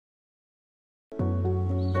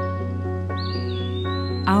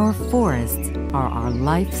Our forests are our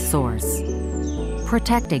life source.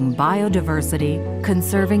 Protecting biodiversity,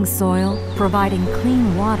 conserving soil, providing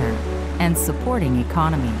clean water, and supporting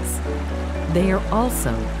economies. They are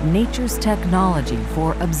also nature's technology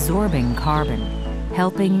for absorbing carbon,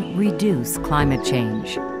 helping reduce climate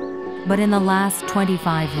change. But in the last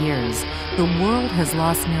 25 years, the world has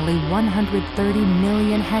lost nearly 130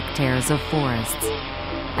 million hectares of forests,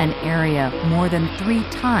 an area more than 3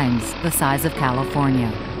 times the size of California.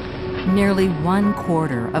 Nearly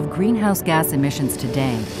 1/4 of greenhouse gas emissions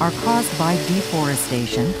today are caused by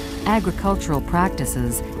deforestation, agricultural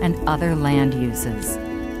practices, and other land uses.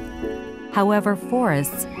 However,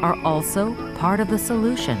 forests are also part of the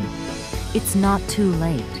solution. It's not too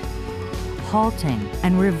late. Halting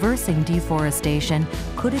and reversing deforestation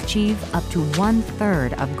could achieve up to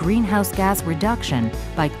 1/3 of greenhouse gas reduction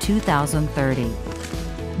by 2030.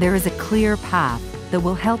 There is a clear path that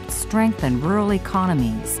will help strengthen rural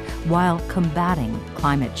economies while combating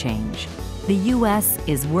climate change. The U.S.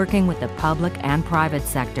 is working with the public and private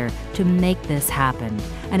sector to make this happen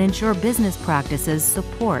and ensure business practices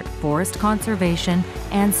support forest conservation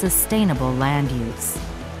and sustainable land use.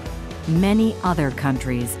 Many other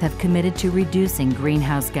countries have committed to reducing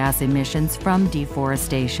greenhouse gas emissions from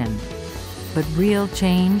deforestation. But real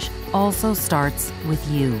change also starts with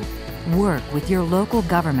you. Work with your local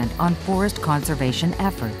government on forest conservation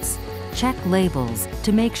efforts. Check labels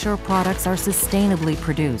to make sure products are sustainably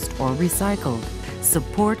produced or recycled.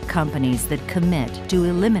 Support companies that commit to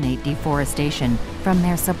eliminate deforestation from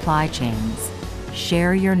their supply chains.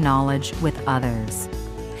 Share your knowledge with others.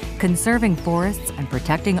 Conserving forests and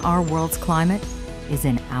protecting our world's climate is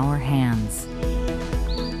in our hands.